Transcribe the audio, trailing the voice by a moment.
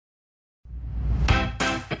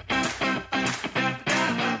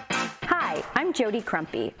Jody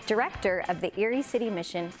Crumpy, Director of the Erie City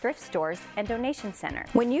Mission Thrift Stores and Donation Center.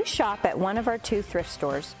 When you shop at one of our 2 thrift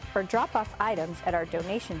stores or drop off items at our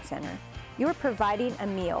donation center, you are providing a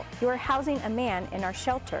meal. You are housing a man in our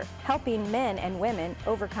shelter, helping men and women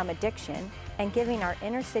overcome addiction, and giving our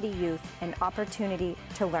inner city youth an opportunity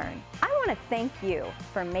to learn. I want to thank you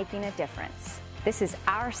for making a difference. This is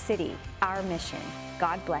our city, our mission.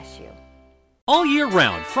 God bless you. All year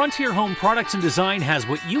round, Frontier Home Products and Design has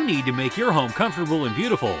what you need to make your home comfortable and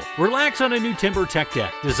beautiful. Relax on a new timber tech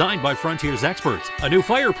deck designed by Frontier's experts. A new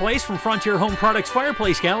fireplace from Frontier Home Products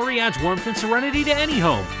Fireplace Gallery adds warmth and serenity to any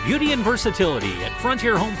home. Beauty and versatility at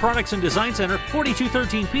Frontier Home Products and Design Center,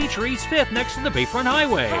 4213 Peachtree, East 5th, next to the Bayfront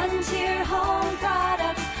Highway. Frontier Home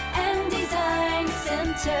Products and Design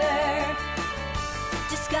Center.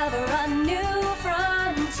 Discover a new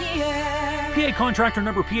frontier. PA contractor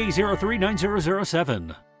number PA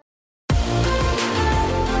 039007.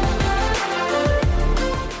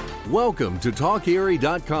 Welcome to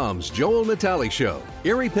TalkErie.com's Joel Natale Show,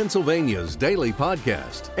 Erie, Pennsylvania's daily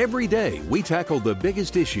podcast. Every day, we tackle the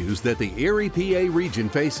biggest issues that the Erie, PA region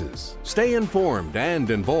faces. Stay informed and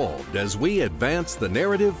involved as we advance the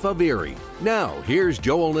narrative of Erie. Now, here's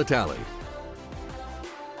Joel Natale.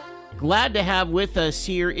 Glad to have with us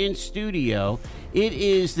here in studio. It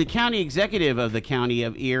is the county executive of the county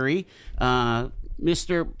of Erie,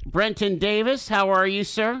 Mr. Brenton Davis. How are you,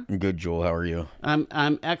 sir? I'm good, Joel. How are you?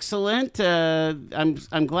 I'm excellent.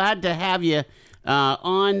 I'm glad to have you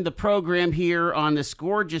on the program here on this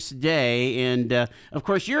gorgeous day, and of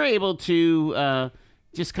course, you're able to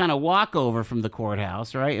just kind of walk over from the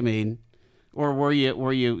courthouse, right? I mean. Or were you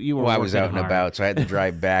were Well, I was out and about, so I had to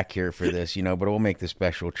drive back here for this, but we'll make the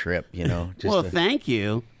special trip, Well, thank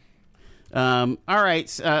you. All right,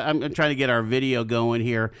 so, I'm trying to get our video going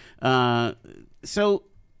here. So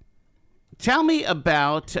tell me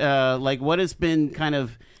about, what has been kind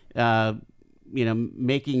of,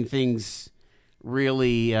 making things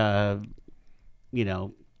really,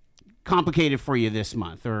 complicated for you this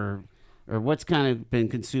month, or what's kind of been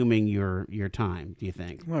consuming your time, do you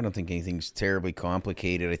think? Well, I don't think anything's terribly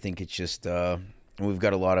complicated. I think it's just we've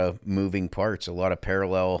got a lot of moving parts, a lot of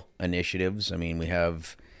parallel initiatives. I mean, we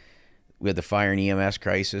have the fire and EMS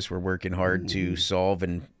crisis we're working hard to solve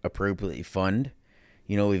and appropriately fund.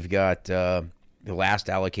 We've got the last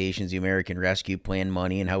allocations, the American Rescue Plan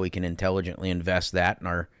money, and how we can intelligently invest that in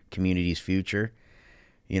our community's future.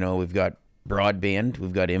 We've got broadband,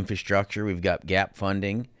 we've got infrastructure, we've got gap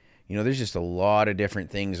funding. There's just a lot of different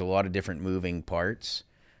things, a lot of different moving parts.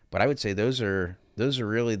 But I would say those are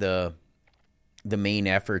really the main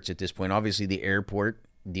efforts at this point. Obviously, the airport,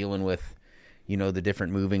 dealing with, the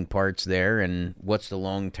different moving parts there, and what's the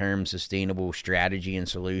long-term sustainable strategy and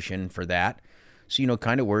solution for that. So,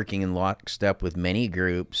 kind of working in lockstep with many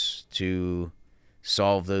groups to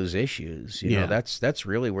solve those issues. That's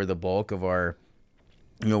really where the bulk of our,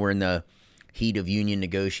 we're in the heat of union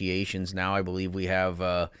negotiations now. I believe we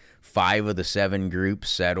have 5 of the 7 groups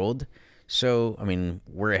settled. So, I mean,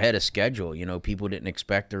 we're ahead of schedule. People didn't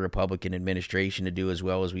expect the Republican administration to do as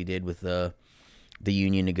well as we did with the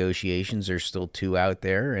union negotiations. There's still 2 out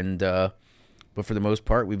there. But for the most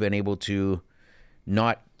part, we've been able to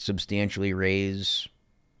not substantially raise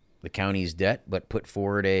the county's debt, but put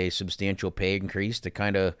forward a substantial pay increase to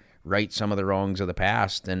kind of right some of the wrongs of the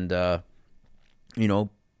past and,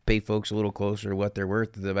 pay folks a little closer to what they're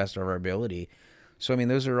worth to the best of our ability. So, I mean,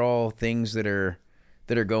 those are all things that are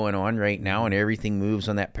going on right now, and everything moves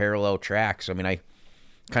on that parallel track. So, I mean, I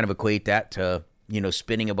kind of equate that to,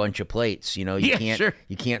 spinning a bunch of plates. You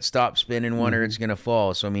can't stop spinning one or it's going to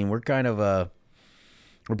fall. So, I mean, we're kind of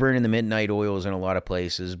we're burning the midnight oils in a lot of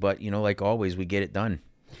places, but, like always, we get it done.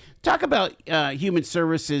 Talk about human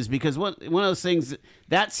services, because one of those things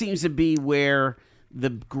that seems to be where the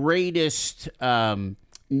greatest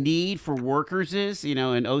need for workers is, in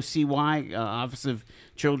OCY, Office of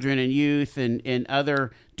Children and Youth, and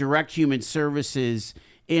other direct human services.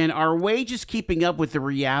 And are wages keeping up with the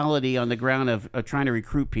reality on the ground of trying to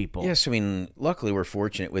recruit people? Yes, I mean, luckily we're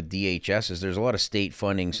fortunate with DHS. There's a lot of state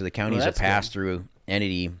funding, so the county's a pass-through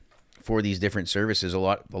entity for these different services. A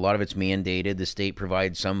lot of it's mandated. The state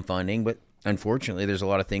provides some funding, but unfortunately there's a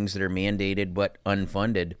lot of things that are mandated but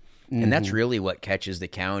unfunded. And that's really what catches the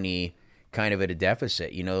county kind of at a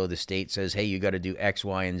deficit. The state says, hey, you got to do X,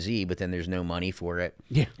 Y, and Z, but then there's no money for it.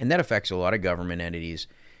 Yeah. And that affects a lot of government entities.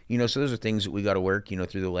 So those are things that we got to work,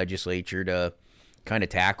 through the legislature to kind of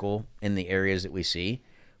tackle in the areas that we see.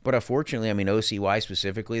 But unfortunately, I mean, OCY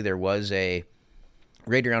specifically, there was right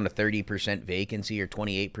around a 30% vacancy or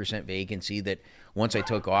 28% vacancy that once I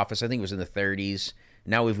took office, I think it was in the 30s.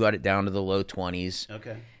 Now we've got it down to the low 20s.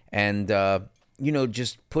 Okay. And,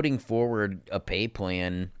 just putting forward a pay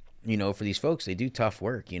plan, for these folks, they do tough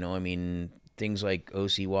work. I mean, things like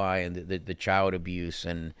OCY and the child abuse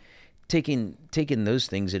and taking those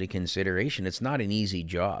things into consideration. It's not an easy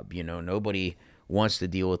job. Nobody wants to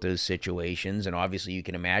deal with those situations. And obviously you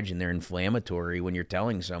can imagine they're inflammatory when you're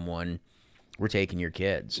telling someone we're taking your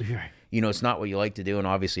kids. Right. It's not what you like to do. And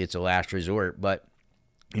obviously it's a last resort, but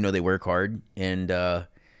they work hard and,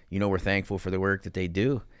 we're thankful for the work that they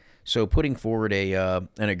do. So putting forward an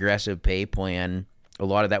aggressive pay plan, a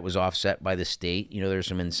lot of that was offset by the state. There's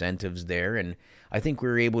some incentives there. And I think we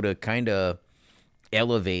were able to kind of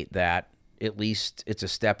elevate that. At least it's a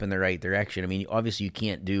step in the right direction. I mean, obviously you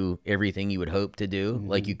can't do everything you would hope to do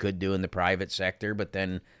like you could do in the private sector. But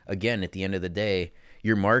then again, at the end of the day,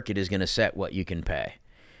 your market is going to set what you can pay.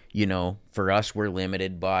 For us, we're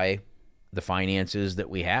limited by the finances that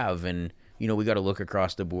we have. And, we got to look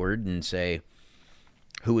across the board and say,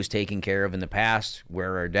 who was taken care of in the past?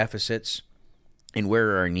 Where are our deficits? And where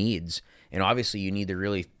are our needs? And obviously you need to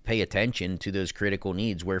really pay attention to those critical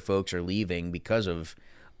needs where folks are leaving because of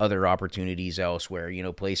other opportunities elsewhere,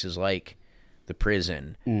 places like the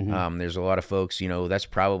prison. There's a lot of folks, that's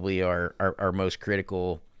probably our most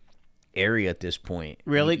critical area at this point.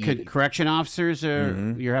 Really? Correction officers,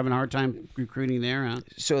 you're having a hard time recruiting there, huh?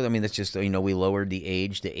 So, I mean, that's just, we lowered the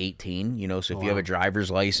age to 18, so if you have a driver's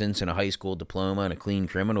license and a high school diploma and a clean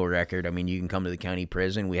criminal record, I mean, you can come to the county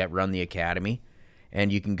prison. We have run the academy,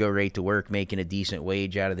 and you can go right to work making a decent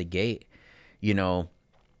wage out of the gate.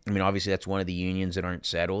 I mean, obviously that's one of the unions that aren't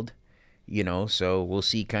settled, so we'll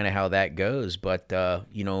see kind of how that goes. But,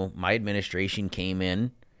 my administration came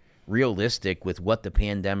in realistic with what the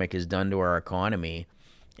pandemic has done to our economy,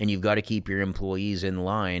 and you've got to keep your employees in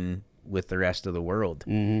line with the rest of the world.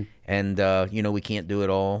 And, we can't do it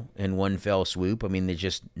all in one fell swoop. I mean, there's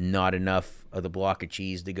just not enough of the block of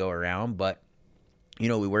cheese to go around. But, we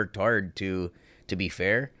worked hard to be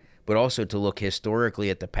fair, but also to look historically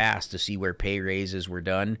at the past to see where pay raises were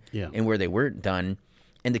done and where they weren't done,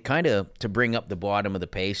 and to bring up the bottom of the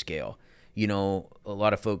pay scale. A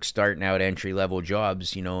lot of folks starting out entry-level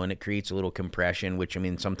jobs, and it creates a little compression, which, I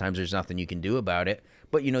mean, sometimes there's nothing you can do about it.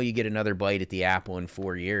 But, you get another bite at the apple in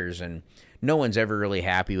 4 years, and no one's ever really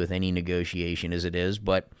happy with any negotiation as it is.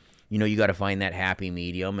 But, you got to find that happy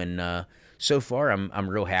medium. And so far, I'm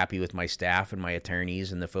real happy with my staff and my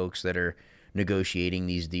attorneys and the folks that are negotiating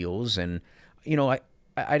these deals. And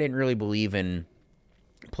I didn't really believe in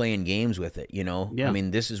playing games with it. I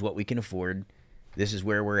mean, this is what we can afford. This is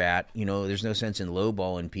where we're at. There's no sense in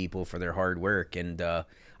lowballing people for their hard work. And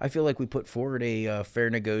I feel like we put forward a fair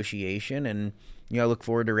negotiation, and I look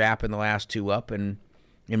forward to wrapping the last two up and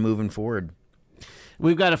moving forward.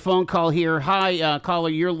 We've got a phone call here. Hi, caller,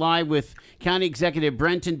 you're live with County Executive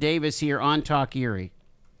Brenton Davis here on Talk Erie.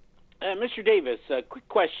 Mr. Davis, a quick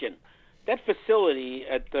question. That facility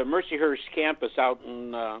at the Mercyhurst campus out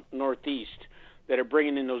in Northeast that are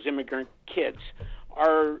bringing in those immigrant kids,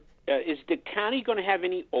 is the county going to have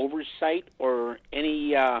any oversight or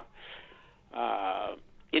any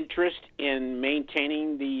interest in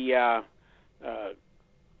maintaining the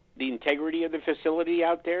integrity of the facility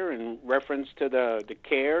out there in reference to the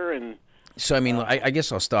care and? So, I mean, I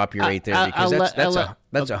guess I'll stop you right there because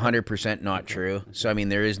that's 100% not true. So, I mean,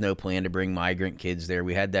 there is no plan to bring migrant kids there.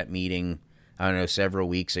 We had that meeting, I don't know, several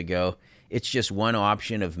weeks ago. It's just one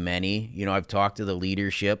option of many. I've talked to the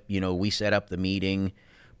leadership. We set up the meeting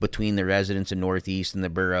between the residents in Northeast and the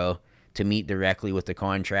borough to meet directly with the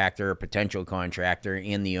contractor or potential contractor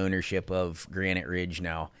and the ownership of Granite Ridge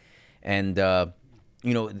now. And,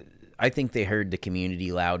 I think they heard the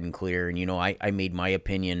community loud and clear. And, I made my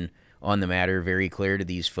opinion on the matter very clear to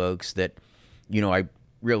these folks that, I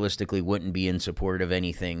realistically wouldn't be in support of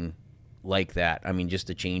anything like that. I mean, just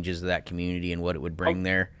the changes to that community and what it would bring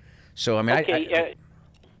there. So, I mean, okay,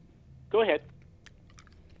 go ahead.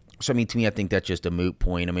 So, I mean, to me, I think that's just a moot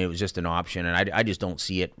point. I mean, it was just an option, and I just don't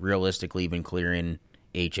see it realistically even clearing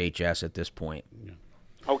HHS at this point.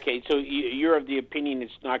 Okay, so you're of the opinion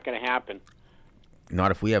it's not going to happen?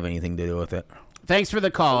 Not if we have anything to do with it. Thanks for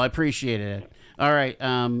the call. I appreciate it. All right.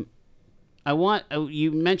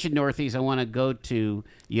 You mentioned Northeast. I want to go to,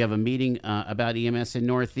 you have a meeting about EMS in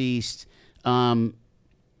Northeast.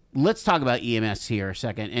 Let's talk about EMS here a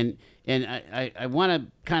second. And I want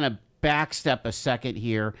to kind of backstep a second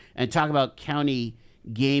here and talk about county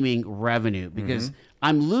gaming revenue, because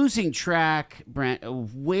I'm losing track, Brent,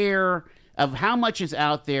 of how much is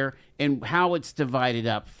out there and how it's divided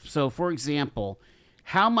up. So, for example,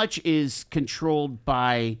 how much is controlled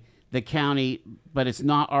by the county, but it's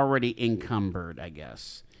not already encumbered, I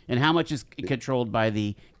guess? And how much is controlled by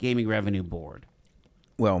the Gaming Revenue Board?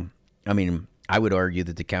 Well, I mean, I would argue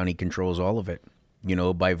that the county controls all of it,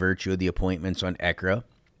 by virtue of the appointments on ECRA.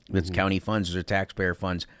 That's county funds, those are taxpayer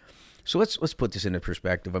funds. So let's put this into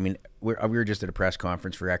perspective. I mean, we were just at a press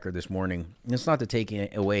conference for ECRA this morning. And it's not to take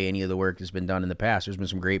away any of the work that's been done in the past. There's been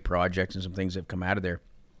some great projects and some things that have come out of there.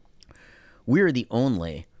 We're the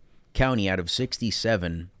only county out of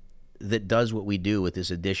 67 that does what we do with this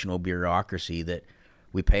additional bureaucracy, that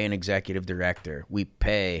we pay an executive director. We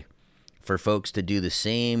pay for folks to do the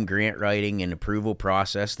same grant writing and approval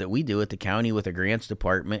process that we do at the county with a grants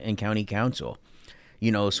department and county council.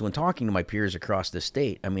 So when talking to my peers across the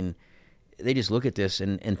state, I mean, they just look at this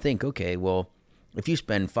and think, okay, well, if you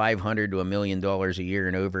spend $500 to $1 million a year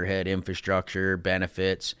in overhead, infrastructure,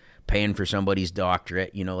 benefits, paying for somebody's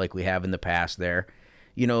doctorate, like we have in the past there,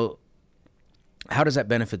 how does that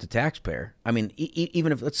benefit the taxpayer? I mean,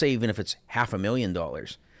 even if it's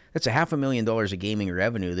 $500,000, that's $500,000 of gaming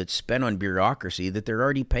revenue that's spent on bureaucracy that they're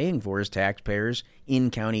already paying for as taxpayers in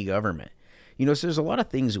county government. So there's a lot of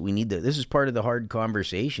things that we need to, this is part of the hard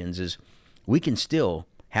conversations, is we can still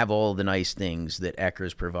have all the nice things that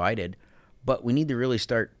ECRA's provided, but we need to really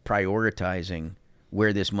start prioritizing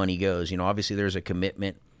where this money goes. Obviously there's a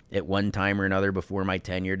commitment at one time or another before my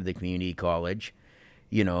tenure to the community college.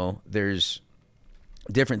 There's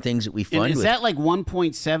different things that we fund. And is that like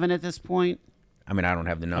 1.7 at this point? I mean, I don't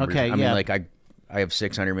have the numbers. Okay, I mean, like I have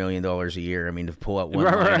 $600 million a year. I mean, to pull out one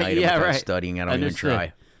line item without studying, I don't even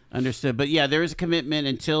try. Understood. But yeah, there is a commitment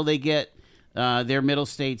until they get their middle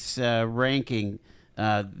states ranking.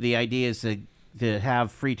 The idea is to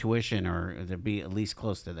have free tuition, or to be at least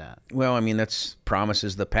close to that. Well, I mean, that's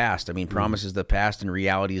promises the past. I mean, promises the past and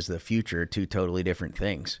reality is the future are two totally different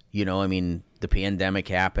things. I mean, the pandemic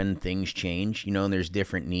happened, things change, and there's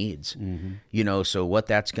different needs. So what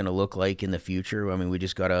that's going to look like in the future, I mean, we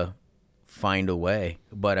just got to find a way.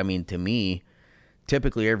 But I mean, to me,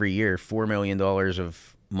 typically every year, $4 million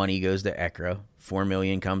of money goes to ECRA, $4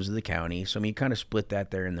 million comes to the county. So I mean, you kind of split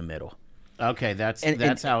that there in the middle. Okay, that's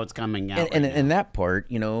how it's coming out. And that part,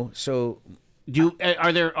 so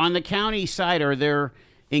are there on the county side? Are there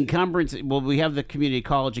encumbrances? Well, we have the community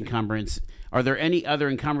college encumbrance. Are there any other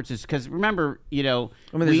encumbrances? Because remember, I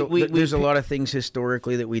mean, there's a lot of things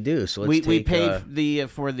historically that we do. So we paid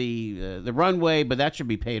for the runway, but that should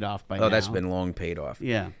be paid off by now. Oh, that's been long paid off.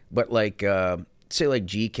 Yeah, but like say like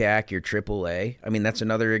GCAC or AAA. I mean, that's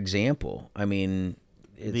another example. I mean,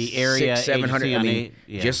 it's the area 600-700. I mean,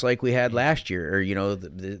 yeah. Just like we had last year, or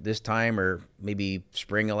this time, or maybe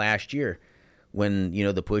spring of last year, when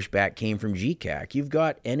the pushback came from GCAC. You've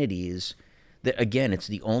got entities that, again, it's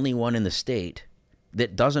the only one in the state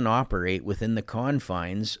that doesn't operate within the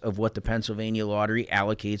confines of what the Pennsylvania Lottery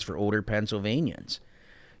allocates for older Pennsylvanians.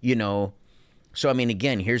 So, I mean,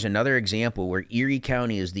 again, here's another example where Erie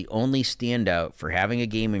County is the only standout for having a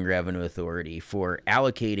gaming revenue authority, for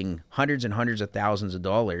allocating hundreds and hundreds of thousands of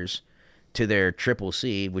dollars to their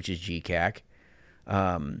CCC, which is GCAC,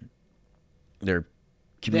 their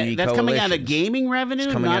community that's coming out of gaming revenue?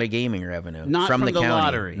 It's coming out of gaming revenue. Not from the county.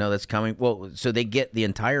 lottery. No, that's coming. Well, so they get the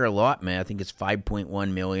entire allotment. I think it's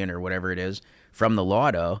 $5.1 million or whatever it is from the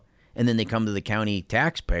lotto, and then they come to the county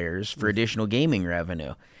taxpayers for additional gaming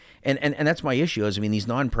revenue. And that's my issue is, I mean, these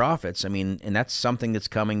nonprofits, I mean, and that's something that's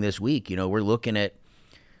coming this week. We're looking at,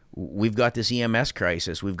 we've got this EMS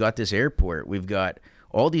crisis. We've got this airport. We've got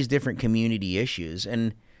all these different community issues.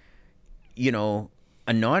 And,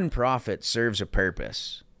 a nonprofit serves a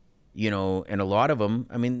purpose, and a lot of them,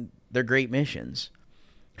 I mean, they're great missions.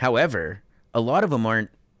 However, a lot of them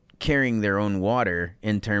aren't carrying their own water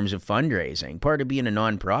in terms of fundraising. Part of being a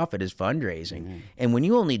nonprofit is fundraising. Mm-hmm. And when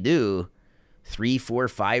you only do 3, 4,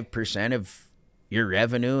 5% of your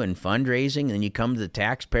revenue and fundraising, and then you come to the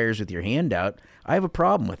taxpayers with your handout, I have a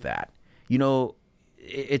problem with that.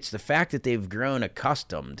 It's the fact that they've grown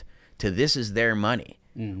accustomed to this is their money.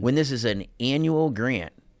 Mm-hmm. When this is an annual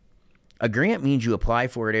grant, a grant means you apply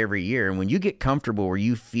for it every year. And when you get comfortable where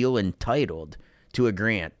you feel entitled to a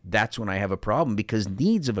grant, that's when I have a problem, because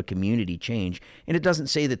needs of a community change. And it doesn't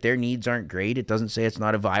say that their needs aren't great. It doesn't say it's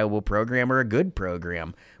not a viable program or a good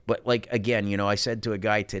program. But like, again, I said to a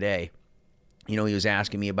guy today, he was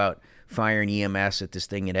asking me about fire and EMS at this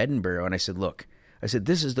thing in Edinburgh. And I said, look,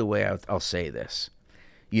 this is the way I'll say this.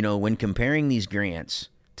 When comparing these grants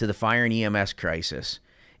to the fire and EMS crisis,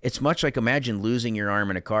 it's much like, imagine losing your arm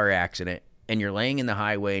in a car accident and you're laying in the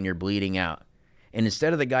highway and you're bleeding out. And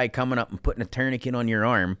instead of the guy coming up and putting a tourniquet on your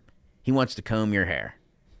arm, he wants to comb your hair.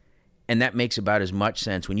 And that makes about as much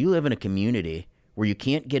sense. When you live in a community where you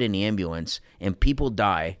can't get an ambulance and people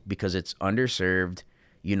die because it's underserved,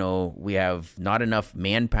 we have not enough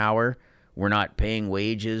manpower, we're not paying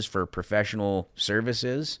wages for professional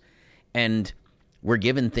services, and we're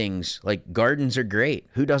given things like gardens are great.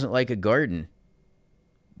 Who doesn't like a garden?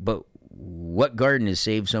 But what garden has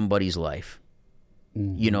saved somebody's life?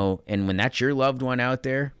 You know, and when that's your loved one out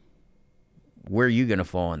there, where are you going to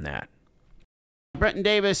fall in that? Brenton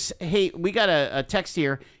Davis, hey, we got a text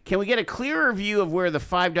here. Can we get a clearer view of where the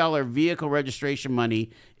 $5 vehicle registration money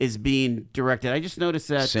is being directed? I just noticed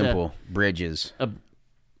that. Simple. Bridges.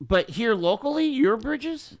 But here locally, your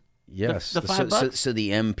bridges? Yes. The $5? So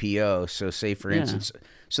the MPO. So say, for instance,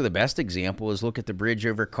 so the best example is look at the bridge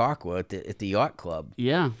over Kakwa at the yacht club.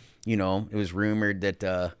 Yeah. You know, it was rumored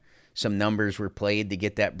that some numbers were played to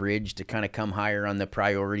get that bridge to kind of come higher on the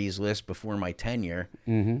priorities list before my tenure.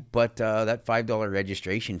 But that $5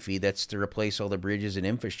 registration fee, that's to replace all the bridges and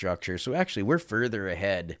infrastructure. So actually, we're further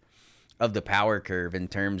ahead of the power curve in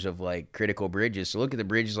terms of like critical bridges. So look at the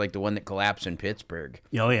bridges like the one that collapsed in Pittsburgh.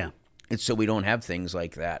 Oh, yeah. It's so we don't have things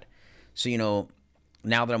like that. So, you know,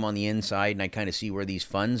 now that I'm on the inside and I kind of see where these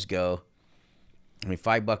funds go, I mean,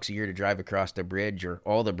 $5 a year to drive across the bridge or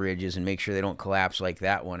all the bridges and make sure they don't collapse like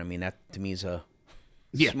that one. I mean, that to me is a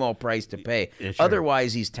small price to pay. Yeah, sure.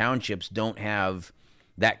 Otherwise, these townships don't have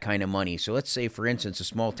that kind of money. So let's say, for instance, a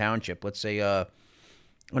small township, let's say,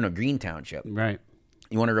 Green Township. Right.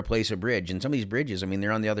 You want to replace a bridge. And some of these bridges, I mean,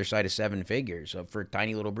 they're on the other side of seven figures for a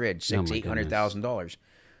tiny little bridge, $600,000-$800,000.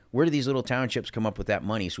 Where do these little townships come up with that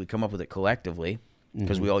money? So we come up with it collectively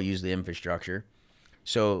because we all use the infrastructure.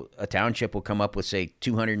 So a township will come up with, say,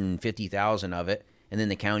 $250,000 of it, and then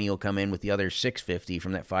the county will come in with the other $650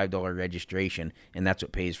 from that $5 registration, and that's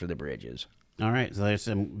what pays for the bridges. All right, so there's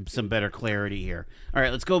some better clarity here. All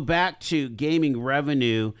right, let's go back to gaming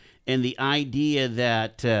revenue and the idea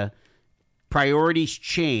that priorities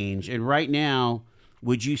change. And right now,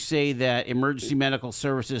 would you say that emergency medical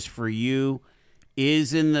services for you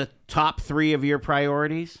is in the top 3 of your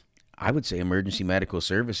priorities? I would say emergency medical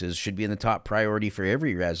services should be in the top priority for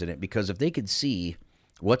every resident, because if they could see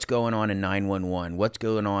what's going on in 911, what's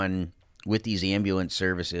going on with these ambulance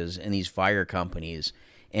services and these fire companies,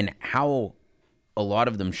 and how a lot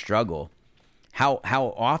of them struggle, how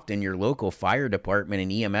often your local fire department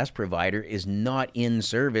and EMS provider is not in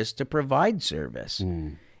service to provide service.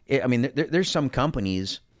 I mean, there's some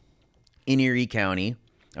companies in Erie County.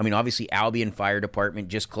 I mean, obviously, Albion Fire Department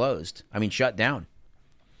just closed. I mean, shut down.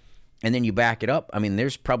 And then you back it up. I mean,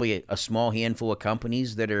 there's probably a small handful of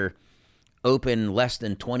companies that are open less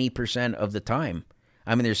than 20% of the time.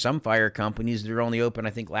 I mean, there's some fire companies that are only open, I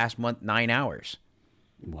think, last month, 9 hours.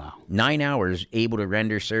 Wow. 9 hours able to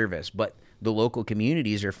render service. But the local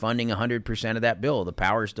communities are funding 100% of that bill. The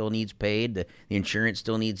power still needs paid. The insurance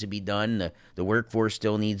still needs to be done. The workforce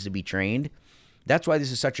still needs to be trained. That's why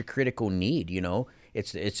this is such a critical need, you know.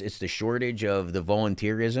 It's the shortage of the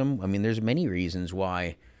volunteerism. I mean, there's many reasons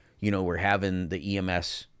why, you know, we're having the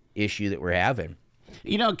EMS issue that we're having.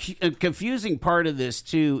 You know, a confusing part of this,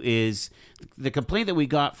 too, is the complaint that we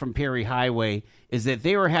got from Perry Highway is that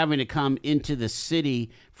they were having to come into the city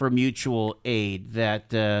for mutual aid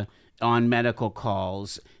that on medical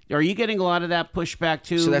calls. Are you getting a lot of that pushback,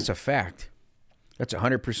 too? So that's a fact. That's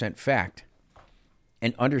 100% fact.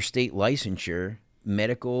 And under state licensure,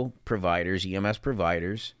 medical providers, EMS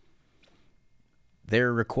providers,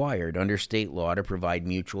 they're required under state law to provide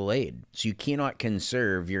mutual aid. So you cannot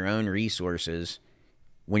conserve your own resources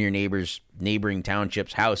when your neighboring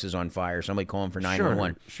township's house is on fire, somebody calling for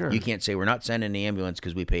 911. Sure. You can't say, we're not sending an ambulance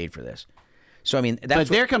because we paid for this. So, I mean, that's but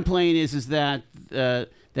their complaint is that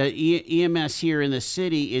EMS here in the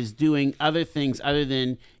city is doing other things other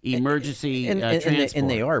than emergency transport. And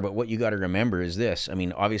they are, but what you got to remember is this. I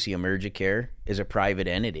mean, obviously, Emergicare is a private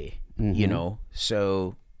entity, you know,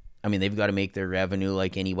 so I mean, they've got to make their revenue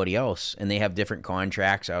like anybody else, and they have different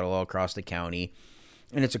contracts out all across the county,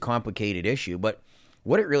 and it's a complicated issue. But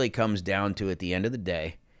what it really comes down to at the end of the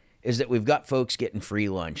day is that we've got folks getting free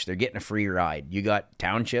lunch. They're getting a free ride. You got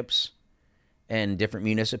townships and different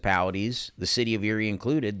municipalities, the city of Erie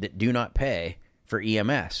included, that do not pay for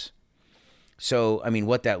EMS. So, I mean,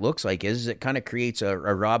 what that looks like is it kind of creates a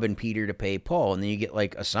robbing Peter to pay Paul, and then you get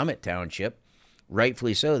like a Summit Township,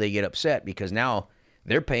 rightfully so, they get upset because now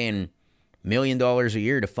they're paying $1 million a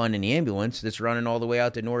year to fund an ambulance that's running all the way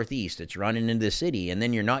out to Northeast. It's running into the city, and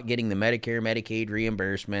then you're not getting the Medicare, Medicaid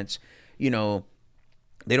reimbursements. You know,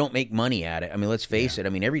 they don't make money at it. I mean, let's face it. I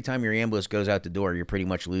mean, every time your ambulance goes out the door, you're pretty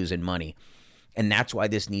much losing money. And that's why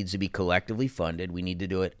this needs to be collectively funded. We need to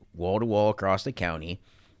do it wall to wall across the county,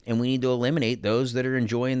 and we need to eliminate those that are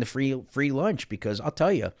enjoying the free lunch. Because I'll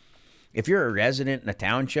tell you, if you're a resident in a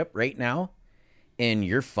township right now and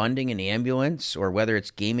you're funding an ambulance, or whether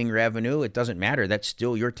it's gaming revenue, it doesn't matter. That's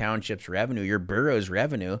still your township's revenue, your borough's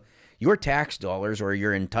revenue. your tax dollars or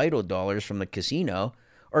your entitled dollars from the casino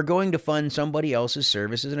are going to fund somebody else's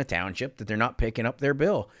services in a township that they're not picking up their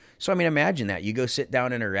bill. So, I mean, imagine that. You go sit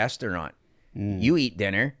down in a restaurant, you eat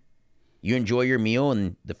dinner, you enjoy your meal,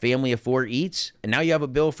 and the family of 4 eats, and now you have a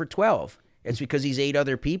bill for 12. It's because these 8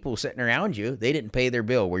 other people sitting around you, they didn't pay their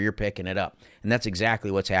bill where you're picking it up. And that's exactly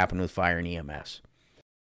what's happened with fire and EMS.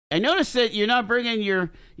 I noticed that you're not bringing your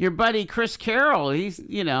buddy Chris Carroll. He's,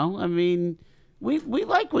 you know, I mean, we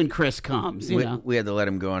like when Chris comes, you know. We had to let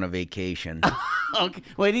him go on a vacation. Okay.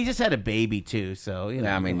 Well, he just had a baby too, so you know.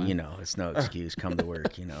 I mean, you know, it's no excuse. Come to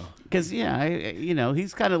work, you know. Because you know,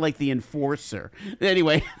 he's kind of like the enforcer.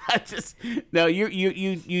 Anyway,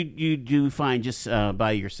 you do fine just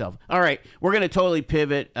by yourself. All right, we're gonna totally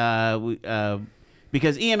pivot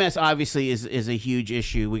because EMS obviously is a huge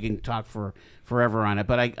issue. We can talk for forever on it,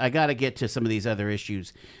 but I got to get to some of these other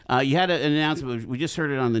issues. You had an announcement. We just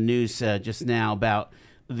heard it on the news just now about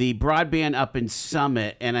the broadband up in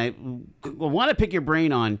Summit, and I want to pick your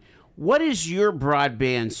brain on what is your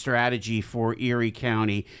broadband strategy for Erie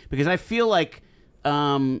County, because I feel like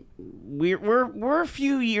we're a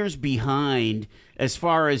few years behind as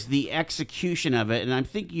far as the execution of it, and I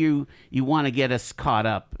think you want to get us caught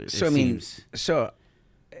up. Obviously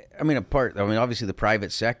the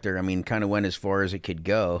private sector, kind of went as far as it could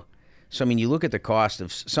go. So, you look at the cost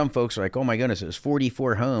of, some folks are like, oh my goodness, it was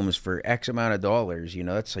 44 homes for X amount of dollars. You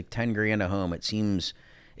know, that's like 10 grand a home. It seems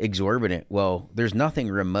exorbitant. Well, there's nothing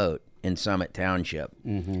remote in Summit Township.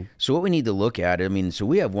 Mm-hmm. So what we need to look at, so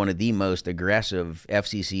we have one of the most aggressive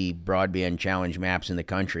FCC broadband challenge maps in the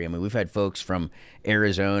country. We've had folks from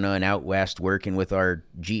Arizona and out west working with our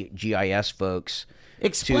GIS folks.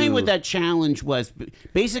 Explain what that challenge was.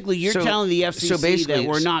 Basically, you're telling the FCC that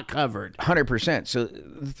we're not covered. 100%. So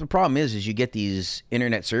the problem is you get these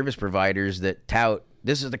internet service providers that tout,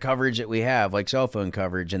 this is the coverage that we have, like cell phone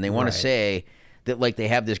coverage, and they want to say that like they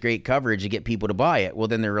have this great coverage to get people to buy it. Well,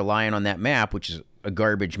 then they're relying on that map, which is a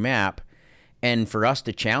garbage map. And for us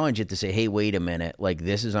to challenge it to say, hey, wait a minute, like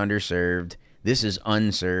this is underserved, this is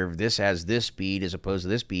unserved, this has this speed as opposed to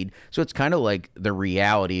this speed. So it's kind of like the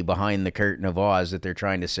reality behind the curtain of Oz that they're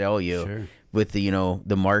trying to sell you with the,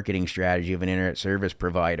 the marketing strategy of an internet service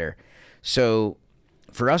provider. So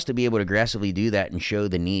for us to be able to aggressively do that and show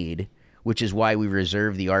the need, which is why we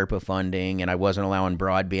reserved the ARPA funding, and I wasn't allowing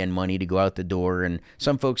broadband money to go out the door, and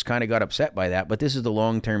some folks kind of got upset by that, but this is the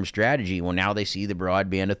long-term strategy. Well, now they see the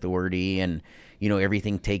broadband authority and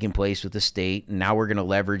everything taking place with the state, and now we're going to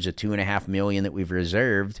leverage the $2.5 million that we've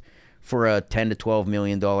reserved for a $10 to $12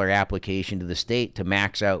 million application to the state to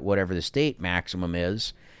max out whatever the state maximum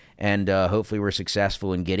is, and hopefully we're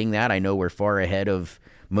successful in getting that. I know we're far ahead of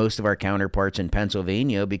most of our counterparts in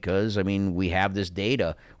Pennsylvania because, we have this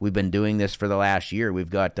data. We've been doing this for the last year. We've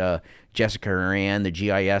got Jessica Horan, the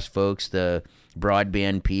GIS folks, the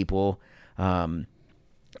broadband people, down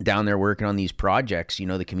there working on these projects.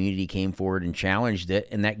 The community came forward and challenged it,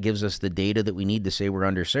 and that gives us the data that we need to say we're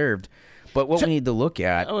underserved. But what we need to look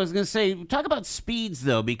at... I was going to say, talk about speeds,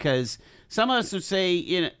 though, because some of us would say,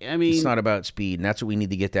 It's not about speed, and that's what we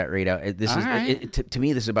need to get that rate out. To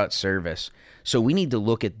me, this is about service. So we need to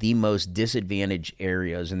look at the most disadvantaged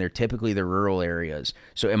areas, and they're typically the rural areas.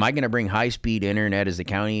 So am I going to bring high-speed internet? Is the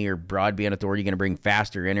county or broadband authority going to bring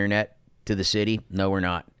faster internet to the city? No, we're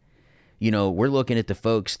not. We're looking at the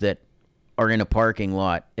folks that are in a parking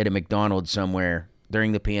lot at a McDonald's somewhere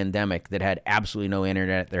during the pandemic that had absolutely no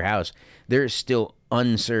internet at their house. There's still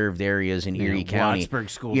unserved areas in Erie County. Wattsburg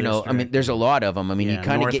School District. There's a lot of them. You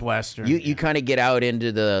kind of get you kind of get out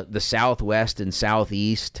into the southwest and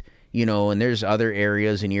southeast, and there's other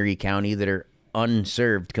areas in Erie County that are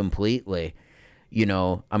unserved completely.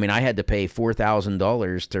 I had to pay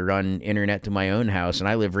 $4,000 to run internet to my own house, and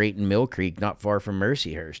I live right in Mill Creek, not far from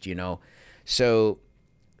Mercyhurst, So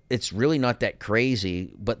it's really not that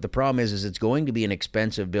crazy, but the problem is it's going to be an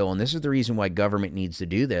expensive bill, and this is the reason why government needs to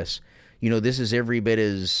do this. This is every bit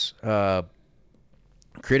as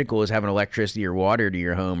critical as having electricity or water to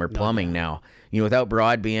your home or plumbing now. Without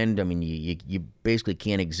broadband, you basically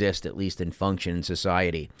can't exist, at least in function in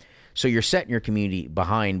society. So you're setting your community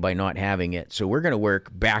behind by not having it. So we're going to work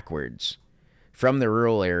backwards from the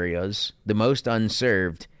rural areas, the most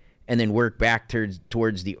unserved, and then work back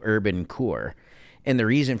towards the urban core. And the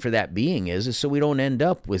reason for that being is so we don't end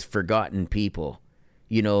up with forgotten people,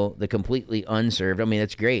 the completely unserved.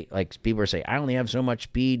 That's great. Like people are saying, I only have so much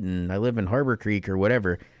speed and I live in Harbor Creek or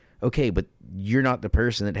whatever. Okay, but you're not the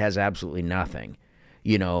person that has absolutely nothing,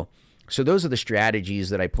 So those are the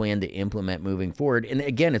strategies that I plan to implement moving forward. And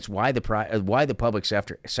again, it's why the public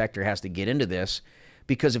sector has to get into this,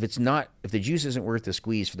 Because if the juice isn't worth the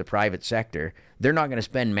squeeze for the private sector, they're not going to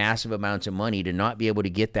spend massive amounts of money to not be able to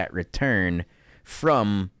get that return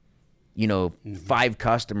from, 5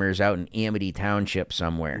 customers out in Amity Township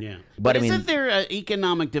somewhere. Yeah. But isn't there an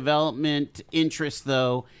economic development interest,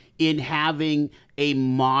 though, in having a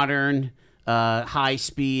modern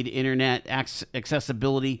high-speed internet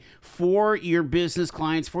accessibility for your business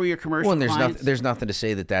clients, for your commercial clients? There's nothing to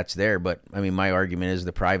say that that's there, but, my argument is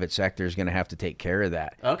the private sector is going to have to take care of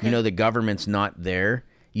that. Okay. The government's not there.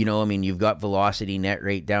 You've got Velocity Net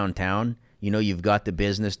right downtown. You've got the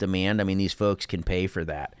business demand. These folks can pay for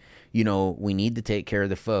that. We need to take care of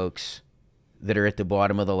the folks that are at the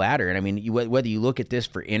bottom of the ladder. And, whether you look at this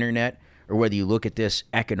for internet or whether you look at this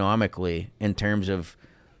economically in terms of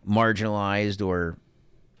marginalized or,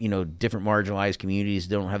 different marginalized communities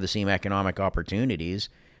don't have the same economic opportunities.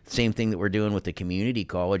 Same thing that we're doing with the community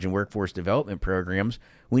college and workforce development programs.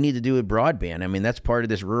 We need to do with broadband. That's part of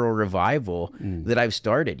this rural revival that I've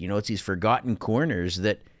started. It's these forgotten corners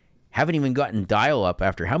that haven't even gotten dial-up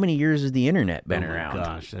after how many years has the internet been around?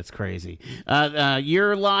 Gosh, that's crazy.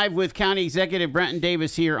 You're live with County Executive Brenton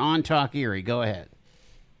Davis here on Talk Erie. Go ahead.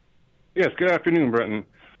 Yes, good afternoon, Brenton.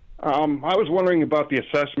 I was wondering about the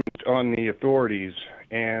assessment on the authorities,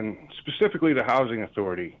 and specifically the housing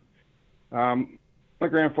authority. My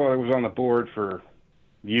grandfather was on the board for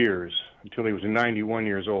years, until he was 91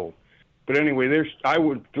 years old. But anyway, I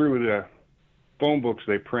went through the phone books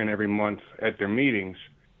they print every month at their meetings,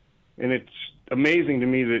 and it's amazing to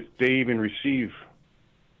me that they even receive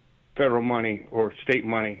federal money or state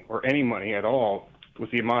money or any money at all with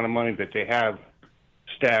the amount of money that they have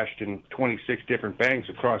stashed in 26 different banks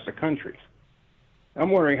across the country. I'm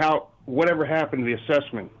wondering whatever happened to the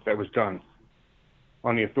assessment that was done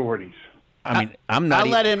on the authorities. I'm not. I'll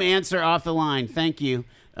let him answer off the line. Thank you.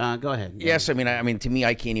 Go ahead. Yes, to me,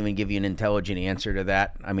 I can't even give you an intelligent answer to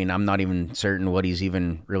that. I'm not even certain what he's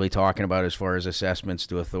even really talking about as far as assessments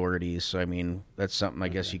to authorities. So, that's something I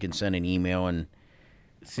guess you can send an email and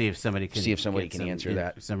see if somebody can answer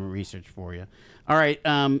that. Some research for you. All right.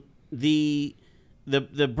 The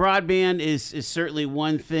broadband is certainly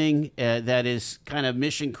one thing that is kind of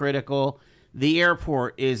mission critical. The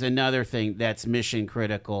airport is another thing that's mission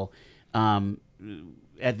critical.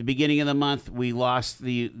 At the beginning of the month, we lost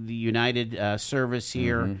the United service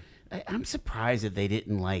here. Mm-hmm. I'm surprised that they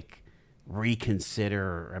didn't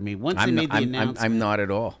reconsider. Once they made the announcement, I'm not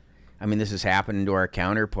at all. This has happened to our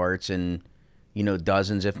counterparts in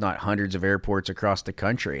dozens, if not hundreds, of airports across the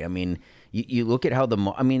country. You look at how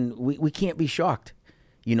we can't be shocked.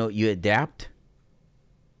 You adapt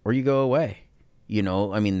or you go away.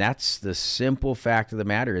 That's the simple fact of the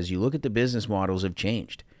matter is you look at the business models have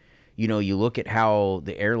changed. You look at how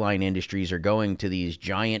the airline industries are going to these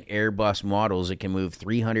giant Airbus models that can move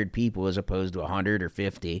 300 people as opposed to 100 or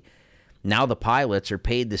 50. Now the pilots are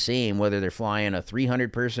paid the same whether they're flying a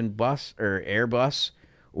 300-person bus or Airbus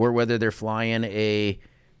or whether they're flying a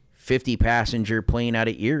 50-passenger plane out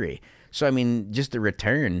of Erie. So, just the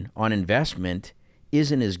return on investment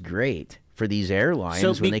isn't as great for these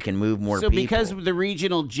airlines when they can move more people. So because the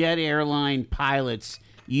regional jet airline pilots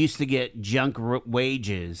used to get junk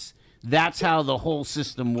wages, that's how the whole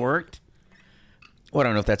system worked? Well, I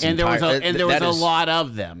don't know if that's there was a lot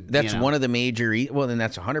of them. That's one of the major. Well, then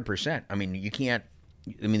that's 100%. You can't.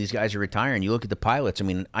 These guys are retiring. You look at the pilots.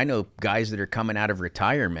 I know guys that are coming out of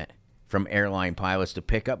retirement from airline pilots to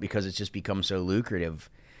pick up because it's just become so lucrative.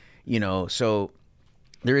 So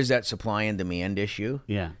there is that supply and demand issue.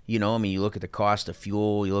 Yeah. You look at the cost of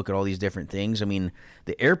fuel. You look at all these different things.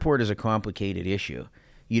 The airport is a complicated issue.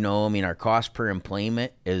 Our cost per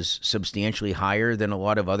employment is substantially higher than a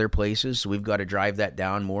lot of other places, so we've got to drive that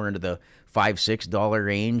down more into the $5-6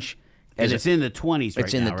 range. And it's in the 20s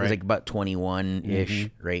right now, right? It's like about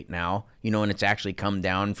 21-ish right now, and it's actually come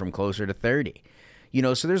down from closer to 30.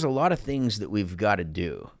 So there's a lot of things that we've got to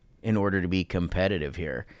do in order to be competitive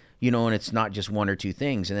here. And it's not just one or two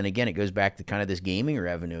things. And then again, it goes back to kind of this gaming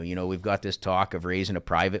revenue. We've got this talk of raising a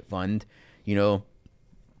private fund. The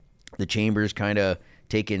chamber's kind of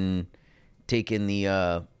taking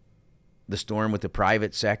the storm with the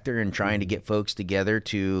private sector and trying to get folks together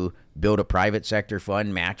to build a private sector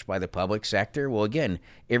fund matched by the public sector. Well, again,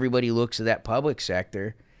 everybody looks at that public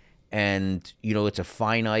sector and, it's a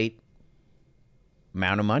finite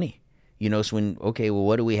amount of money. So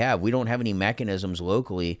what do we have? We don't have any mechanisms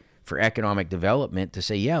locally for economic development to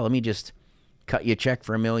say, yeah, let me just cut you a check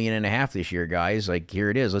for $1.5 million this year, guys. Here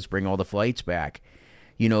it is. Let's bring all the flights back.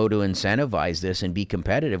 To incentivize this and be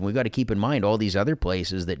competitive. We've got to keep in mind all these other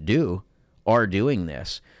places that are doing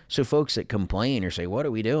this. So folks that complain or say, what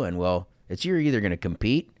are we doing? Well, you're either going to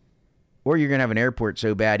compete or you're going to have an airport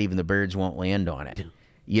so bad even the birds won't land on it.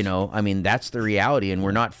 You know, I mean, that's the reality, and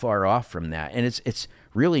we're not far off from that. And it's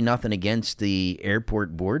really nothing against the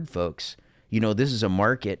airport board folks. You know, this is a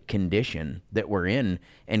market condition that we're in,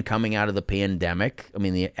 and coming out of the pandemic, I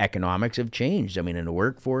mean, the economics have changed. I mean, in the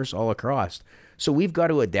workforce all across. So we've got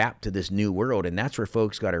to adapt to this new world, and that's where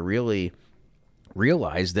folks got to really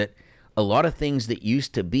realize that a lot of things that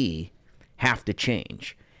used to be have to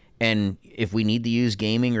change. And if we need to use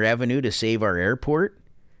gaming revenue to save our airport,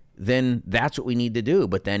 then that's what we need to do.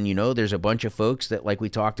 But then, you know, there's a bunch of folks that, like we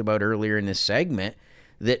talked about earlier in this segment,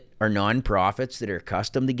 that are nonprofits that are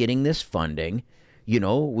accustomed to getting this funding. You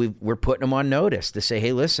know, we're putting them on notice to say,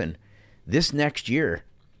 hey, listen, this next year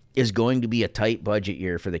is going to be a tight budget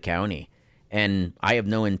year for the county. And I have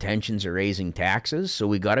no intentions of raising taxes, so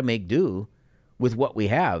we got to make do with what we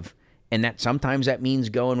have. And that sometimes that means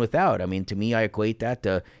going without. I mean, to me, I equate that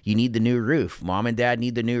to you need the new roof. Mom and dad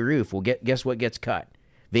need the new roof. Well, guess what gets cut?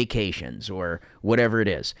 Vacations or whatever it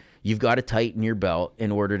is. You've got to tighten your belt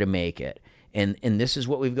in order to make it. And this is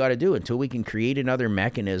what we've got to do until we can create another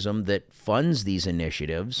mechanism that funds these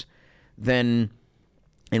initiatives. Then,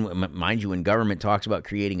 and mind you, when government talks about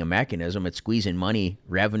creating a mechanism, it's squeezing money,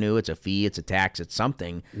 revenue, it's a fee, it's a tax, it's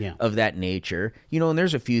something of that nature. You know, and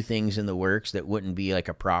there's a few things in the works that wouldn't be like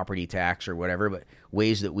a property tax or whatever, but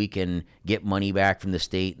ways that we can get money back from the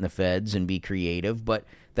state and the feds and be creative. But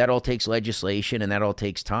that all takes legislation and that all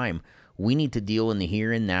takes time. We need to deal in the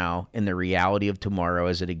here and now and the reality of tomorrow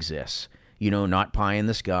as it exists. You know, not pie in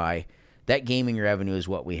the sky. That gaming revenue is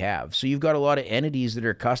what we have. So you've got a lot of entities that are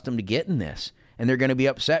accustomed to getting this, and they're going to be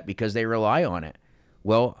upset because they rely on it.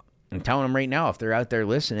 Well, I'm telling them right now, if they're out there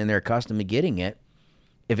listening, they're accustomed to getting it.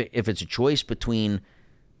 If it's a choice between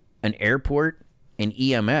an airport and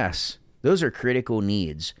EMS, those are critical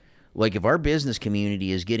needs. Like if our business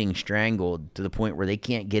community is getting strangled to the point where they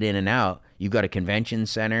can't get in and out, you've got a convention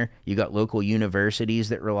center, you've got local universities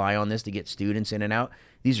that rely on this to get students in and out.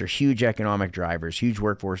 These are huge economic drivers, huge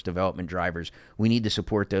workforce development drivers. We need to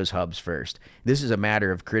support those hubs first. This is a matter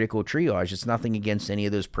of critical triage. It's nothing against any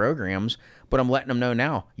of those programs, but I'm letting them know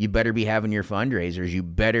now. You better be having your fundraisers. You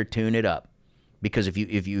better tune it up, because if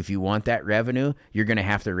you want that revenue, you're going to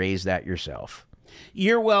have to raise that yourself.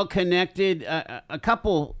 You're well connected. A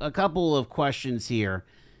couple of questions here.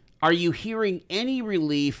 Are you hearing any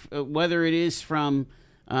relief, whether it is from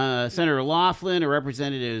Senator Laughlin or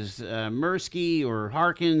Representatives Mirsky or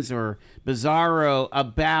Harkins or Bizzarro,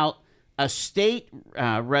 about a state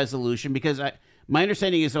resolution? Because my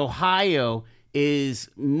understanding is Ohio is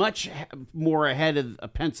much more ahead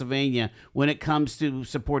of Pennsylvania when it comes to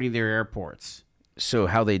supporting their airports. So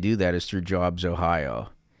how they do that is through Jobs Ohio.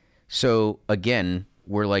 So again,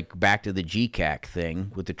 we're like back to the GCAC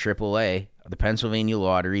thing with the AAA. The Pennsylvania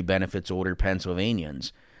Lottery benefits older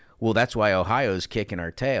Pennsylvanians. Well, that's why Ohio's kicking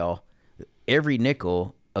our tail. Every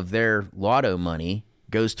nickel of their lotto money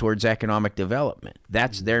goes towards economic development.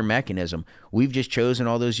 That's their mechanism. We've just chosen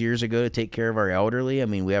all those years ago to take care of our elderly. I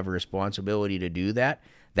mean, we have a responsibility to do that.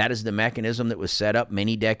 That is the mechanism that was set up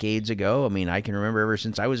many decades ago. I mean, I can remember ever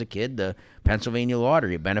since I was a kid, the Pennsylvania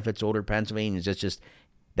Lottery benefits older Pennsylvanians. It's just,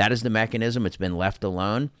 that is the mechanism. It's been left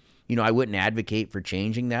alone. You know, I wouldn't advocate for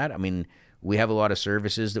changing that. I mean, we have a lot of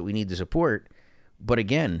services that we need to support. But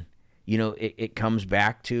again, you know, it comes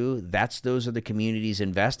back to those are the communities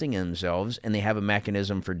investing in themselves, and they have a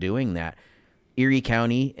mechanism for doing that. Erie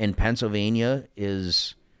County in Pennsylvania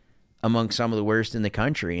is among some of the worst in the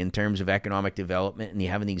country in terms of economic development, and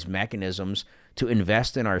having these mechanisms to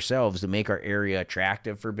invest in ourselves to make our area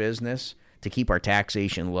attractive for business, to keep our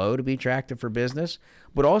taxation low to be attractive for business,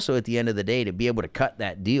 but also at the end of the day to be able to cut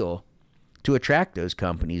that deal to attract those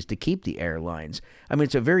companies, to keep the airlines. I mean,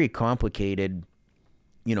 it's a very complicated,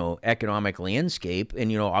 you know, economic landscape,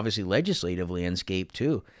 and, you know, obviously legislative landscape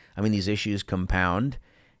too. I mean, these issues compound,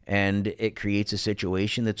 and it creates a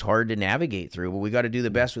situation that's hard to navigate through, but we got to do the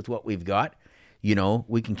best with what we've got. You know,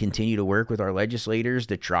 we can continue to work with our legislators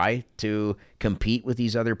to try to compete with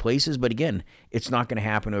these other places. But again, it's not going to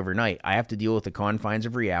happen overnight. I have to deal with the confines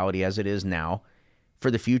of reality as it is now for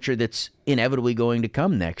the future that's inevitably going to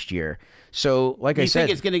come next year. So, like I said, you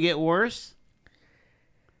think it's going to get worse?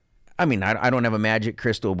 I mean, I don't have a magic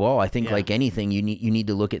crystal ball. I think like anything, you need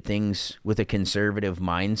to look at things with a conservative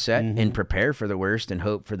mindset and prepare for the worst and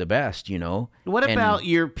hope for the best, you know? What about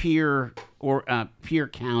your peer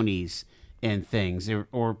counties and things,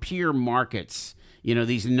 or peer markets, you know,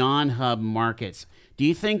 these non-hub markets? Do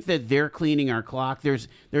you think that they're cleaning our clock? There's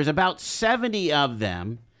about 70 of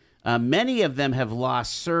them. Many of them have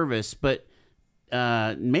lost service, but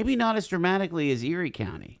maybe not as dramatically as Erie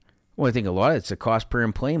County. Well, I think a lot of it's a cost per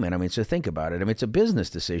employment. I mean, so think about it. I mean, it's a business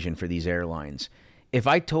decision for these airlines. If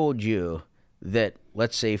I told you that,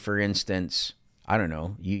 let's say, for instance, I don't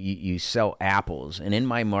know, you sell apples, and in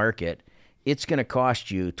my market, it's going to cost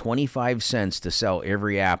you 25 cents to sell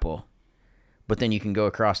every apple. But then you can go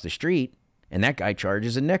across the street, and that guy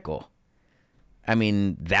charges a nickel. I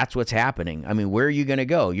mean, that's what's happening. I mean, where are you going to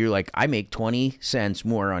go? You're like, I make 20 cents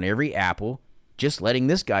more on every apple just letting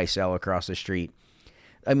this guy sell across the street.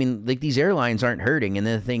 I mean, like, these airlines aren't hurting. And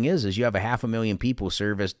then the thing is you have 500,000 people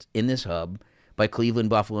serviced in this hub by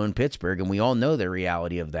Cleveland, Buffalo, and Pittsburgh, and we all know the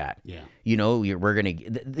reality of that. Yeah. You know,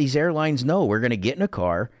 these airlines know we're going to get in a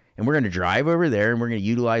car, and we're going to drive over there, and we're going to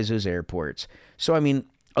utilize those airports. So, I mean,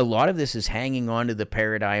 a lot of this is hanging on to the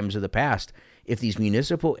paradigms of the past. If these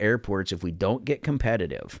municipal airports, if we don't get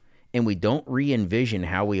competitive and we don't re-envision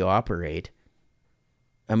how we operate,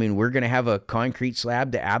 I mean, we're going to have a concrete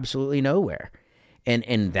slab to absolutely nowhere.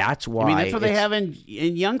 And that's why. I mean, that's what they have in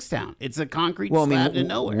Youngstown. It's a concrete slab to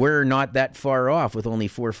nowhere. We're not that far off with only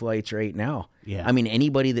 4 flights right now. Yeah. I mean,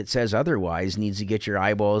 anybody that says otherwise needs to get your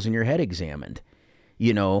eyeballs and your head examined.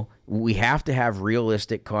 You know, we have to have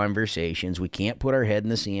realistic conversations. We can't put our head in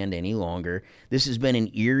the sand any longer. This has been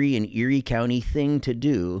an Erie County thing to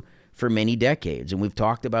do for many decades. And we've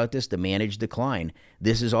talked about this, the managed decline.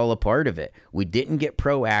 This is all a part of it. We didn't get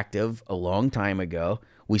proactive a long time ago.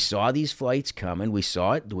 We saw these flights coming. We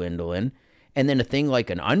saw it dwindling. And then a thing like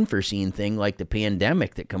an unforeseen thing like the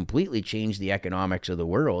pandemic that completely changed the economics of the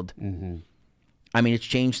world. Mm-hmm. I mean, it's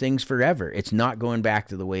changed things forever. It's not going back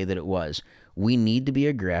to the way that it was. We need to be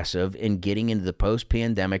aggressive in getting into the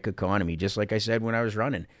post-pandemic economy. Just like I said when I was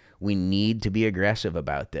running, we need to be aggressive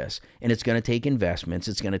about this. And it's going to take investments.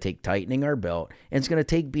 It's going to take tightening our belt. And it's going to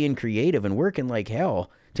take being creative and working like hell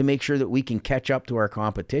to make sure that we can catch up to our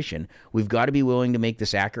competition. We've got to be willing to make the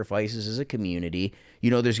sacrifices as a community. You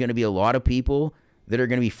know, there's going to be a lot of people that are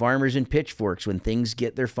going to be farmers and pitchforks when things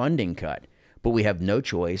get their funding cut. But we have no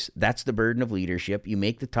choice. That's the burden of leadership. You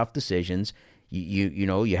make the tough decisions. You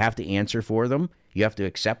know, you have to answer for them. You have to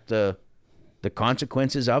accept the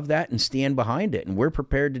consequences of that and stand behind it. And we're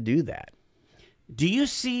prepared to do that. Do you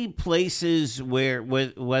see places where,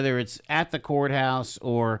 whether it's at the courthouse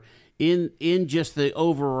or in just the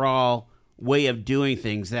overall way of doing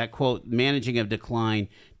things, that quote, managing of decline,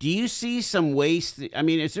 do you see some waste? I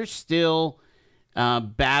mean, is there still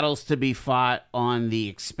battles to be fought on the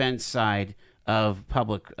expense side of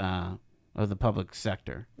the public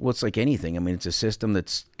sector? Well, it's like anything. I mean, it's a system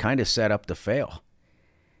that's kind of set up to fail.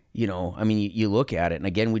 You know, I mean, you look at it, and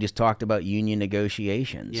again, we just talked about union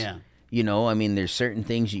negotiations. Yeah. You know, I mean, there's certain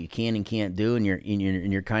things you can and can't do, and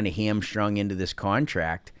you're kind of hamstrung into this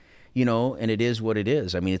contract. You know, and it is what it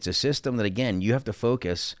is. I mean, it's a system that, again, you have to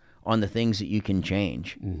focus on the things that you can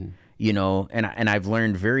change. Mm-hmm. You know, and I've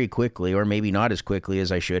learned very quickly, or maybe not as quickly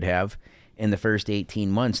as I should have, in the first 18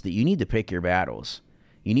 months, that you need to pick your battles.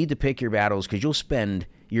 You need to pick your battles because you'll spend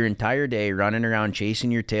your entire day running around chasing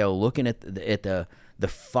your tail, looking at the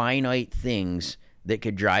finite things that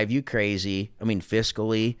could drive you crazy. I mean,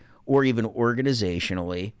 fiscally or even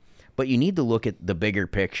organizationally. But you need to look at the bigger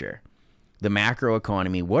picture, the macro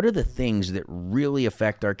economy. What are the things that really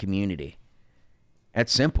affect our community?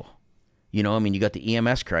 That's simple. You know, I mean, you got the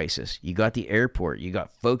EMS crisis, you got the airport, you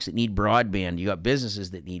got folks that need broadband, you got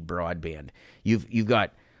businesses that need broadband. You've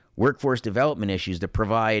got workforce development issues to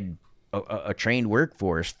provide a trained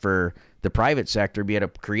workforce for the private sector, be able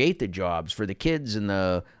to create the jobs for the kids and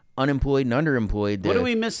the unemployed and underemployed. What are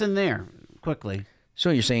we missing there? Quickly. So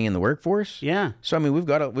you're saying in the workforce? Yeah. So I mean, we've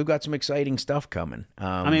got some exciting stuff coming.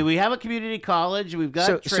 I mean, we have a community college, we've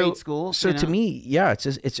got trade schools. So to me, yeah,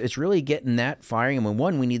 it's really getting that firing. I mean,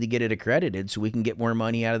 one, we need to get it accredited so we can get more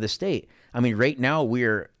money out of the state. I mean, right now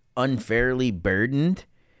we're unfairly burdened.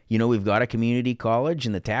 You know, we've got a community college,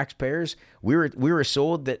 and the taxpayers, we were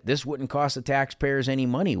sold that this wouldn't cost the taxpayers any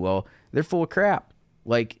money. Well, they're full of crap.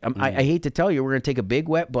 Like, I hate to tell you, we're going to take a big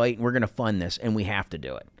wet bite and we're going to fund this, and we have to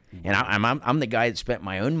do it. And I'm the guy that spent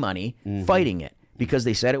my own money fighting it because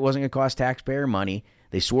they said it wasn't going to cost taxpayer money.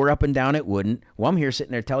 They swore up and down it wouldn't. Well, I'm here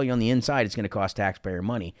sitting there telling you on the inside it's going to cost taxpayer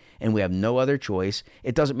money, and we have no other choice.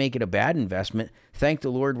 It doesn't make it a bad investment. Thank the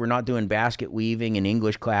Lord we're not doing basket weaving and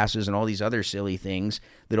English classes and all these other silly things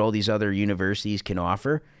that all these other universities can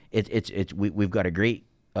offer. We've got a great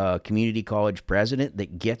community college president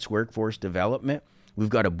that gets workforce development. We've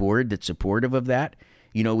got a board that's supportive of that.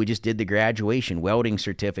 You know, we just did the graduation welding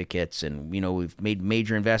certificates, and, you know, we've made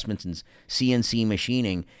major investments in CNC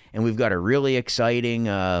machining, and we've got a really exciting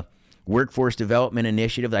workforce development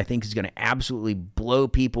initiative that I think is going to absolutely blow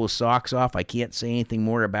people's socks off. I can't say anything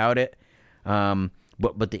more about it,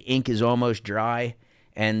 but the ink is almost dry,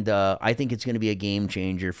 And I think it's going to be a game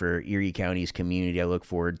changer for Erie County's community. I look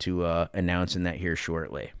forward to announcing that here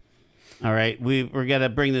shortly. All right, we're going to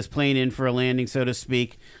bring this plane in for a landing, so to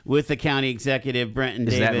speak, with the county executive, Brenton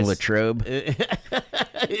Davis. Is that in Latrobe?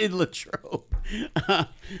 In Latrobe.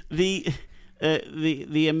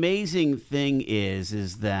 The amazing thing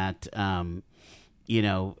is that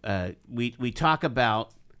we talk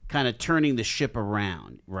about kind of turning the ship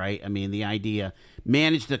around, right? I mean, the idea,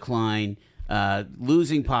 manage decline,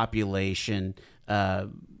 losing population,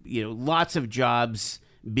 lots of jobs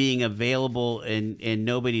being available and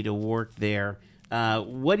nobody to work there.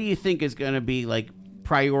 What do you think is going to be like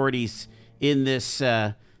priorities in this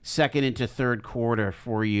second into third quarter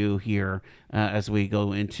for you here as we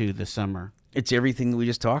go into the summer? It's everything we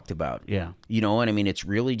just talked about. Yeah. And I mean, it's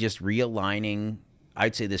really just realigning,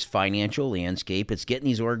 I'd say, this financial landscape. It's getting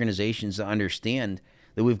these organizations to understand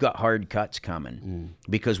that we've got hard cuts coming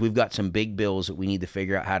because we've got some big bills that we need to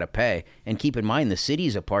figure out how to pay. And keep in mind, the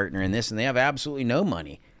city's a partner in this, and they have absolutely no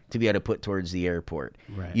money to be able to put towards the airport.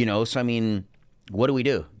 Right. So I mean, what do?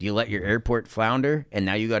 Do you let your airport flounder? And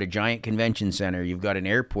now you got a giant convention center. You've got an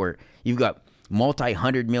airport. You've got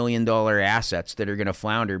multi-$100 million assets that are going to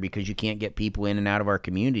flounder because you can't get people in and out of our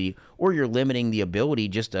community, or you're limiting the ability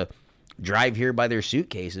just to drive here by their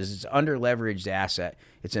suitcases. It's an under-leveraged asset.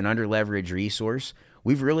 It's an under-leveraged resource.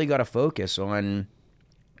 We've really got to focus on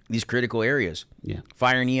these critical areas. Yeah.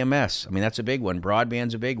 Fire and EMS. I mean, that's a big one.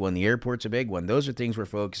 Broadband's a big one. The airport's a big one. Those are things we're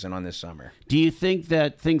focusing on this summer. Do you think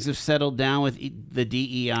that things have settled down with the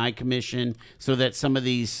DEI Commission so that some of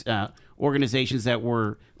these organizations that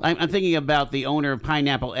were, I'm thinking about the owner of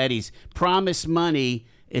Pineapple Eddie's, promised money,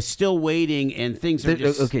 is still waiting, and things are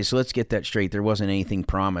just... Okay, so let's get that straight. There wasn't anything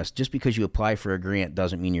promised. Just because you apply for a grant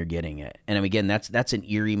doesn't mean you're getting it. And again, that's an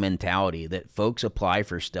Erie mentality that folks apply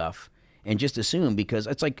for stuff and just assume, because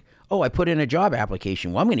it's like, oh, I put in a job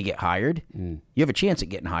application. Well, I'm going to get hired. You have a chance at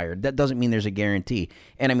getting hired. That doesn't mean there's a guarantee.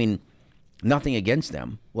 And I mean, nothing against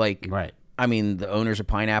them. Like, right. I mean, the owners of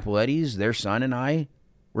Pineapple Eddie's, their son and I,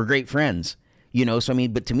 we're great friends. So I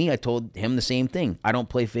mean, but to me, I told him the same thing. I don't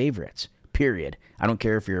play favorites. Period. I don't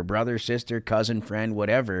care if you're a brother, sister, cousin, friend,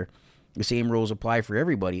 whatever. The same rules apply for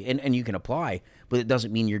everybody. And you can apply, but it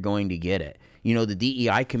doesn't mean you're going to get it. The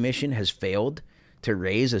DEI Commission has failed to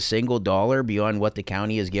raise a single dollar beyond what the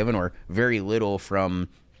county has given, or very little from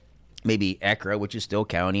maybe ECRA, which is still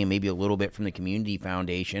county, and maybe a little bit from the Community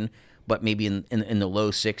Foundation, but maybe in the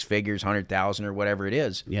low six figures, 100,000 or whatever it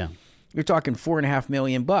is. Yeah. You're talking $4.5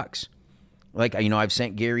 million. Like, I've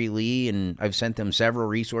sent Gary Lee and I've sent them several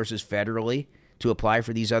resources federally to apply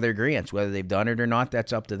for these other grants. Whether they've done it or not,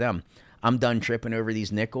 that's up to them. I'm done tripping over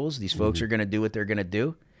these nickels. These folks are going to do what they're going to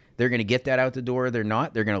do. They're going to get that out the door or they're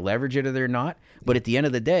not. They're going to leverage it or they're not. But at the end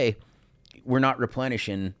of the day, we're not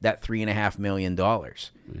replenishing that $3.5 million.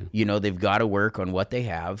 Yeah. They've got to work on what they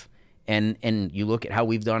have. And you look at how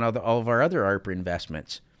we've done all of our other ARPA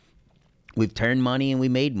investments. We've turned money and we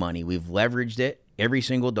made money. We've leveraged it, every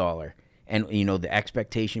single dollar. And, the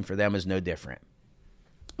expectation for them is no different.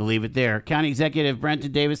 We'll leave it there. County Executive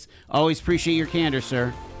Brenton Davis, always appreciate your candor,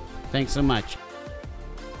 sir. Thanks so much.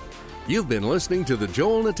 You've been listening to The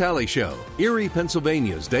Joel Natale Show, Erie,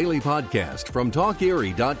 Pennsylvania's daily podcast from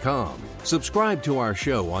TalkErie.com. Subscribe to our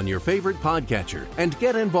show on your favorite podcatcher and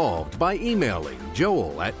get involved by emailing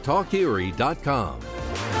joel@TalkErie.com.